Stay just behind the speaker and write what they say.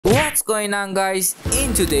What's going on, guys?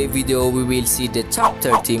 In today's video we will see the top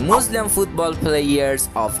 30 Muslim football players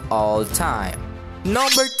of all time.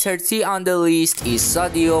 Number 30 on the list is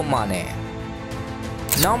Sadio Mane.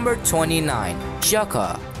 Number 29,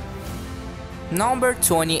 Xhaka. Number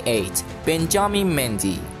 28, Benjamin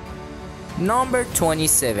Mendy. Number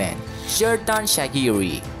 27, Xherdan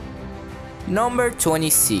Shaqiri. Number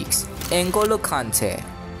 26, N'Golo Kante.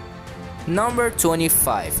 Number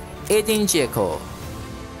 25, Edin Dzeko.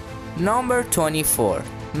 Number 24,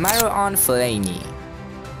 Marouane Fellaini.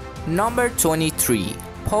 Number 23,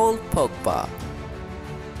 Paul Pogba.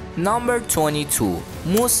 Number 22,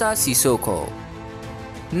 Moussa Sissoko.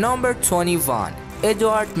 Number 21,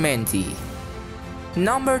 Edouard Mendy.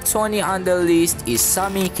 Number 20 on the list is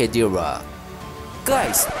Sami Khedira.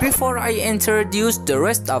 Guys, before I introduce the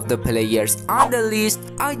rest of the players on the list,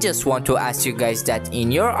 I just want to ask you guys that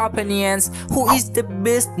in your opinions, who is the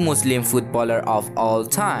best Muslim footballer of all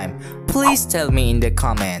time? Please tell me in the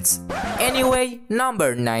comments. Anyway,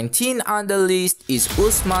 number 19 on the list is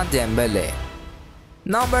Ousmane Dembele.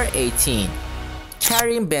 Number 18,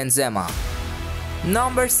 Karim Benzema.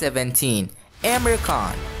 Number 17, Emre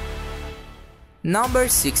Can. Number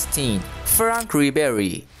 16, Franck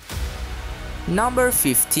Ribéry. Number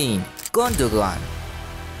 15, Gundogan.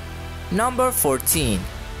 Number 14,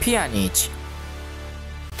 Pjanic.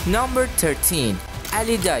 Number 13,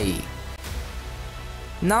 Ali Daei.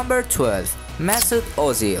 Number 12, Mesut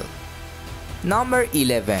Ozil. Number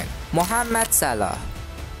 11, Mohamed Salah.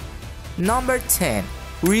 Number 10,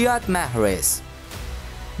 Riyad Mahrez.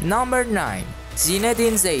 Number 9,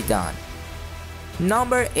 Zinedine Zidane.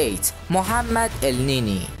 Number 8, Mohamed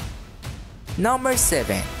El-Neni. Number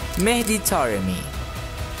 7, Mehdi Taremi.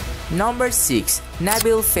 Number 6,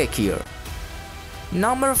 Nabil Fekir.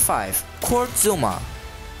 Number 5, Kurt Zouma.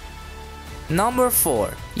 Number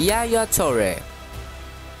 4, Yaya Toure.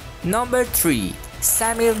 Number 3,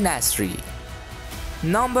 Samir Nasri.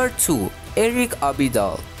 Number 2, Eric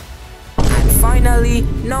Abidal. And finally,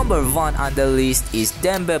 number 1 on the list is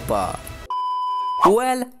Demba Ba.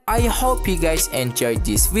 Well, I hope you guys enjoyed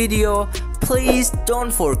this video. Please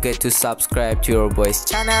don't forget to subscribe to your boy's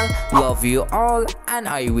channel. Love you all, and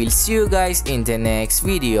I will see you guys in the next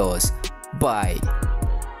videos. Bye.